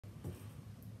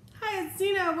it's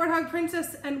Dina, Warthog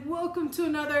Princess, and welcome to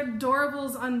another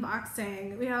Doorables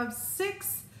unboxing. We have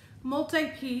 6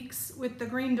 multi-peaks with the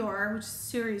green door, which is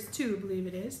series 2, I believe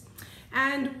it is.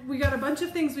 And we got a bunch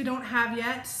of things we don't have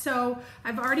yet, so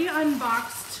I've already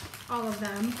unboxed all of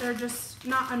them. They're just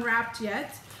not unwrapped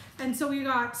yet. And so we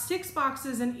got 6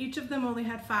 boxes and each of them only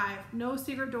had 5. No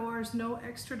secret doors, no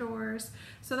extra doors.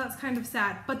 So that's kind of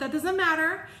sad, but that doesn't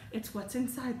matter. It's what's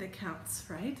inside that counts,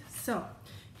 right? So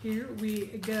here we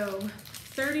go.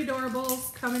 30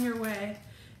 Doorables coming your way.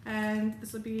 And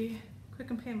this will be quick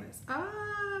and painless.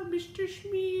 Ah, Mr.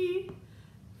 Shmee.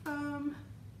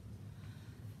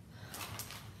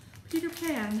 Peter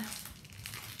Pan.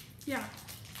 Yeah.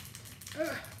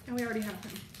 Ugh. And we already have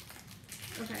him.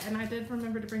 Okay, and I did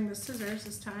remember to bring the scissors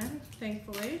this time,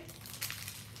 thankfully.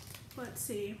 Let's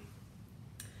see.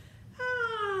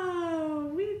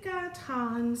 Oh, we've got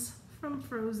Hans from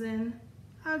Frozen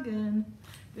again.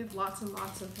 We have lots and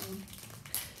lots of them.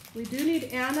 We do need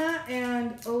Anna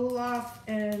and Olaf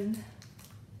and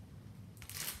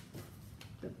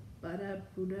the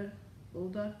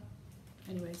Buddha.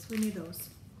 Anyways, we need those.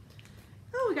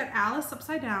 Oh, we got Alice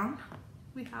upside down.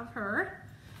 We have her.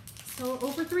 So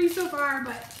over 3 so far,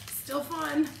 but still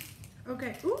fun.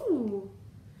 Okay, ooh.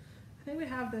 I think we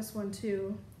have this one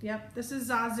too. Yep, this is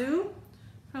Zazu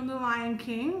from The Lion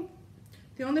King.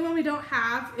 The only one we don't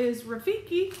have is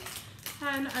Rafiki,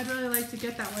 and I'd really like to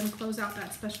get that one, close out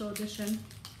that special edition.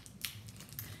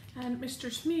 And Mr.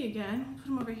 Shmee again, put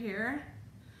him over here.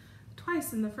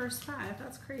 Twice in the first 5,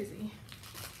 that's crazy.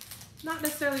 Not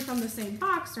necessarily from the same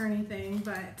box or anything,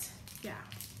 but yeah.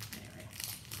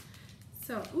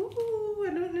 So, ooh,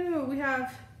 I don't know. We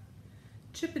have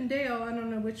Chip and Dale. I don't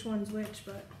know which one's which,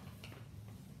 but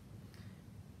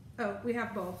oh, we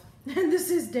have both. And this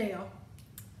is Dale.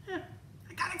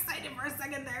 I got excited for a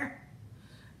second there.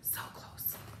 So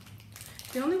close.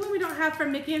 The only one we don't have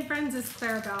from Mickey and Friends is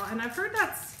Clarabelle, and I've heard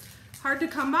that's hard to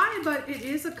come by, but it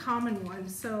is a common one,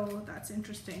 so that's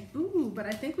interesting. Ooh, but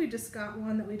I think we just got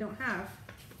one that we don't have.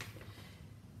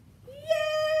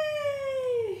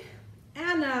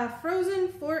 Anna, Frozen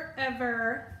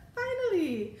Forever.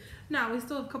 Finally. Now, we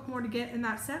still have a couple more to get in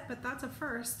that set, but that's a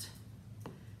first.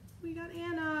 We got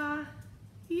Anna.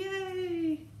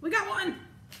 Yay. We got one.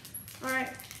 All right.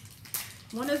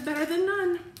 One is better than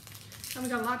none. And we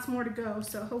got lots more to go,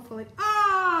 so hopefully.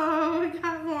 Oh, we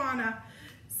got Moana.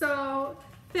 So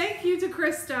thank you to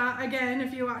Krista, again,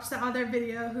 if you watched the other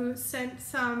video, who sent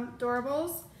some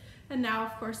Doorables. And now,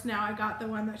 of course, now I got the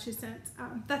one that she sent.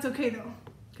 That's okay, though,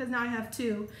 because now I have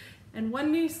 2. And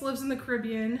one niece lives in the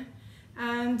Caribbean,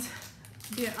 and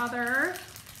the other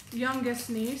youngest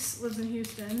niece lives in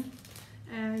Houston.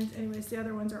 And anyways, the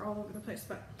other ones are all over the place,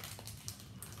 but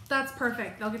that's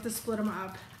perfect. I'll get to split them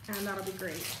up, and that'll be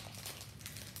great.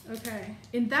 Okay,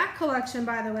 in that collection,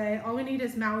 by the way, all we need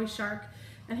is Maui Shark,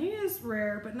 and he is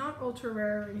rare, but not ultra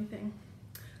rare or anything.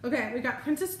 Okay, we got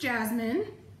Princess Jasmine,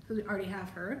 because we already have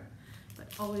her, but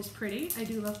always pretty. I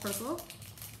do love purple.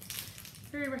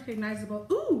 Very recognizable.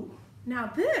 Ooh, now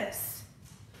this.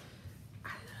 I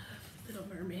love Little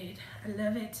Mermaid. I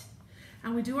love it.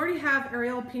 And we do already have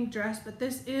Ariel pink dress, but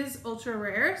this is ultra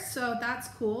rare, so that's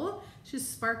cool. She's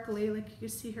sparkly, like you can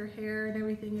see her hair and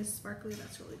everything is sparkly.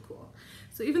 That's really cool.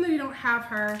 So even though you don't have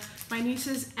her, my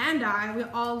nieces and I, we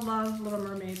all love Little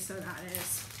Mermaid, so that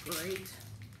is great.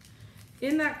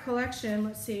 In that collection,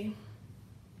 let's see.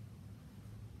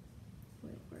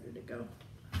 Wait, where did it go?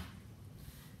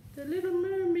 The Little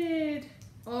Mermaid.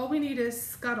 All we need is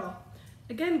Scuttle.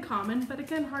 Again, common, but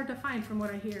again, hard to find from what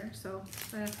I hear. So,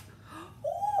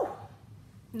 ooh!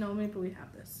 No, maybe we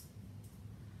have this.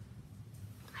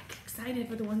 I get excited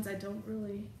for the ones I don't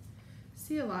really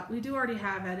see a lot. We do already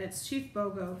have it. It's Chief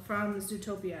Bogo from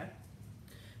Zootopia.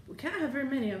 We can't have very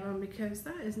many of them because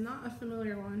that is not a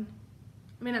familiar one.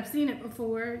 I mean, I've seen it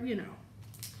before, you know.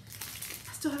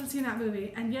 I still haven't seen that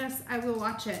movie. And yes, I will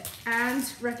watch it. And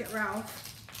Wreck-It Ralph.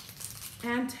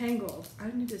 And Tangled.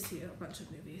 I need to see a bunch of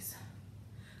movies.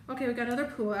 Okay, we got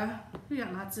another Pua. We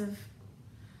got lots of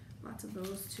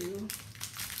those too.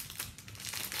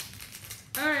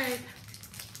 All right,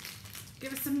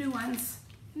 give us some new ones.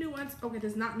 New ones. Okay,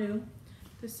 this is not new.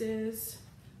 This is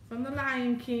from The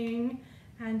Lion King,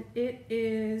 and it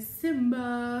is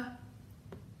Simba.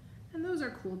 And those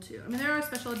are cool too. I mean, there are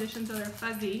special editions, so they're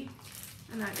fuzzy,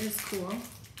 and that is cool.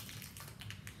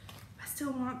 I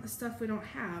still want the stuff we don't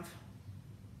have.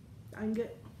 I can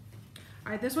get.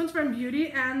 All right, this one's from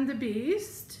Beauty and the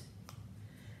Beast,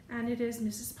 and it is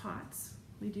Mrs. Potts.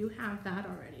 We do have that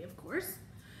already, of course.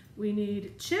 We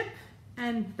need Chip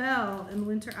and Belle in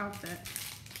winter outfit.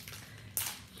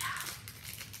 Yeah,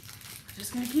 we're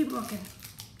just gonna keep looking.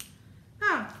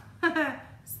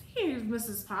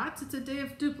 Mrs. Potts. It's a day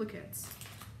of duplicates.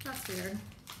 That's weird.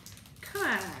 Come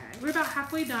on. We're about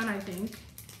halfway done, I think.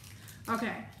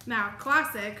 Okay, now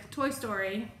classic Toy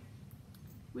Story.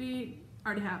 We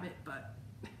already have it, but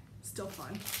still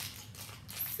fun.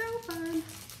 So fun.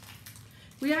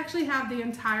 We actually have the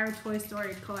entire Toy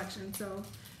Story collection, so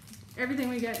everything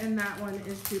we get in that one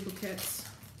is duplicates.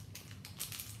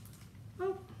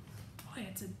 Oh, boy,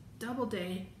 it's a double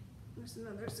day. There's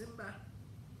another Simba.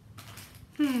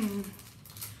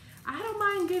 I don't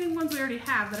mind getting ones we already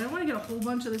have, but I don't want to get a whole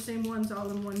bunch of the same ones all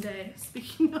in one day.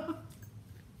 Speaking of,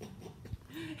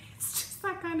 it's just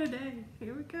that kind of day.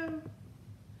 Here we go.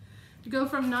 You go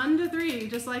from none to 3,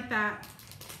 just like that.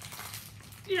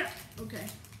 Yeah, okay.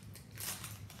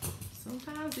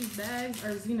 Sometimes these bags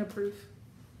are Xena-proof.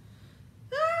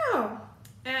 Oh,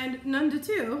 and none to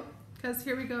 2, because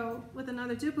here we go with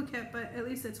another duplicate, but at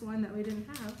least it's one that we didn't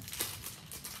have.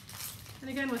 And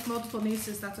again, with multiple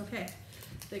nieces, that's okay.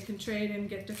 They can trade and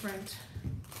get different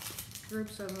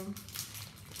groups of them.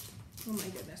 Oh my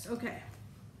goodness, okay.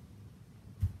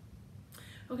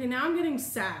 Okay, now I'm getting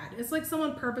sad. It's like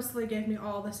someone purposely gave me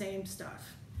all the same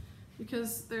stuff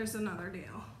because there's another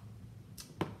deal.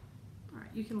 All right,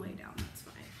 you can lay down, that's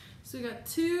fine. So we got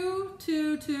 2,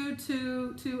 2, 2,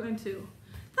 2, 2, and 2.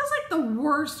 That's like the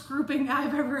worst grouping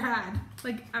I've ever had,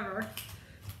 like ever.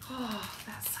 Oh,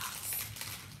 that sucks.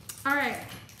 All right,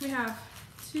 we have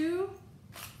 2,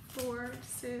 4,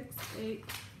 6, 8,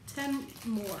 10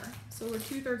 more. So we're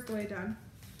 2/3 the way done.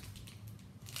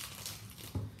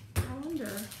 I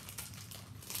wonder.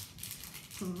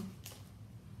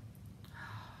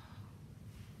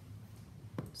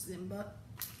 Simba.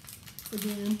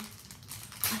 Again.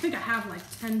 I think I have like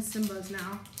 10 Simbas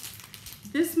now.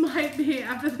 This might be,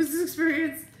 after this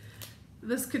experience,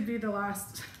 this could be the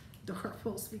last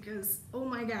Doorables because, oh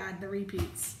my God, the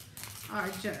repeats are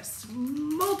just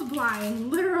multiplying,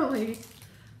 literally.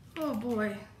 Oh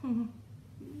boy.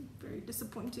 Very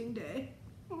disappointing day.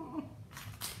 Oh.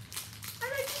 I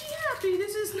like to be happy.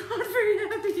 This is not very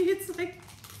happy. It's like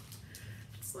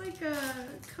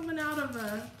coming out of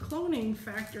a cloning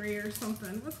factory or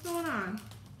something. What's going on?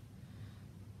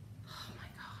 Oh my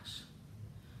gosh.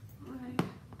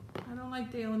 I don't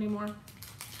like Dale anymore.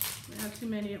 We have too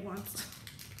many at once.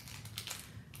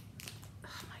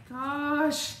 Oh my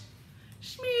gosh.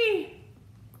 Shmee.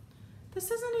 This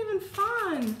isn't even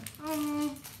fun.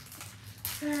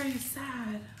 Very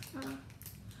sad.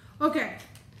 Okay,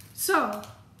 so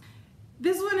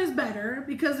this one is better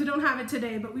because we don't have it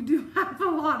today, but we do have a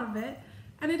lot of it.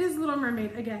 And it is Little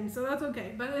Mermaid again, so that's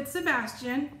okay. But it's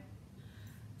Sebastian.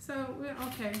 So,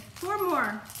 okay, 4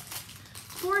 more.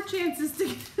 4 chances to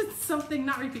get something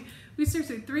not repeat. We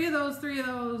seriously, 3 of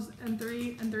those, and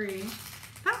 3 and 3.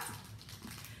 That's,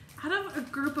 out of a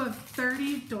group of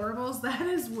 30 Doorables, that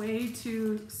is way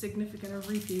too significant of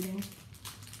repeating,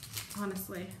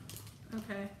 honestly.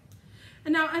 Okay.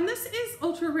 And now, and this is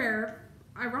ultra rare,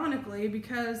 ironically,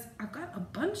 because I've got a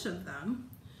bunch of them.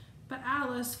 But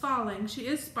Alice Falling, she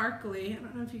is sparkly. I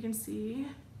don't know if you can see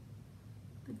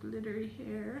the glittery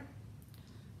hair.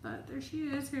 But there she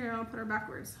is. Here, I'll put her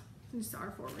backwards. You saw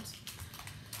her forwards.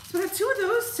 So we have 2 of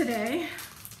those today.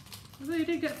 We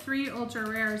did get 3 ultra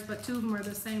rares, but 2 of them are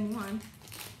the same one.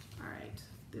 All right,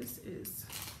 this is.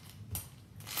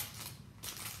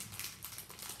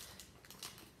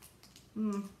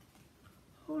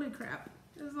 Holy crap.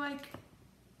 It's like,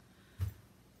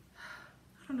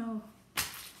 I don't know.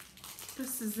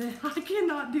 This is it. I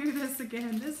cannot do this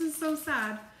again. This is so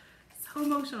sad. So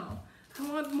emotional. I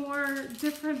want more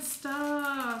different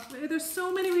stuff. There's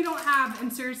so many we don't have,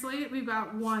 and seriously, we've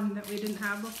got 1 that we didn't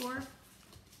have before.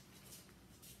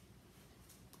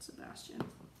 Sebastian.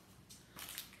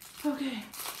 Okay.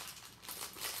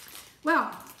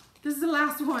 Well, this is the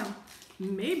last one.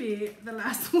 Maybe the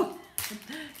last one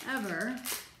ever.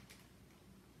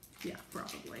 Yeah,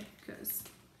 probably, because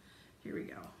here we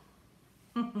go.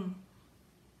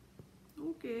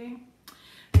 Okay.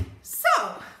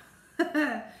 So,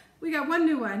 we got 1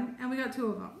 new one, and we got 2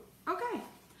 of them. Okay.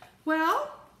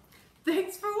 Well,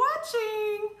 thanks for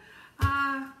watching.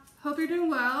 Hope you're doing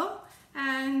well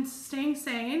and staying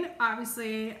sane.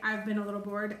 Obviously, I've been a little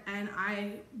bored, and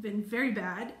I've been very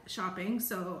bad shopping,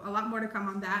 so a lot more to come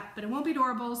on that, but it won't be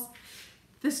Doorables.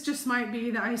 This just might be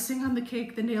the icing on the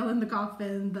cake, the nail in the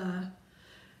coffin,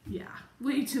 yeah,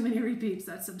 way too many repeats.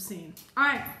 That's obscene. All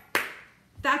right,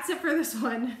 that's it for this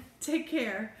one. Take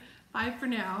care. Bye for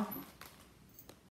now.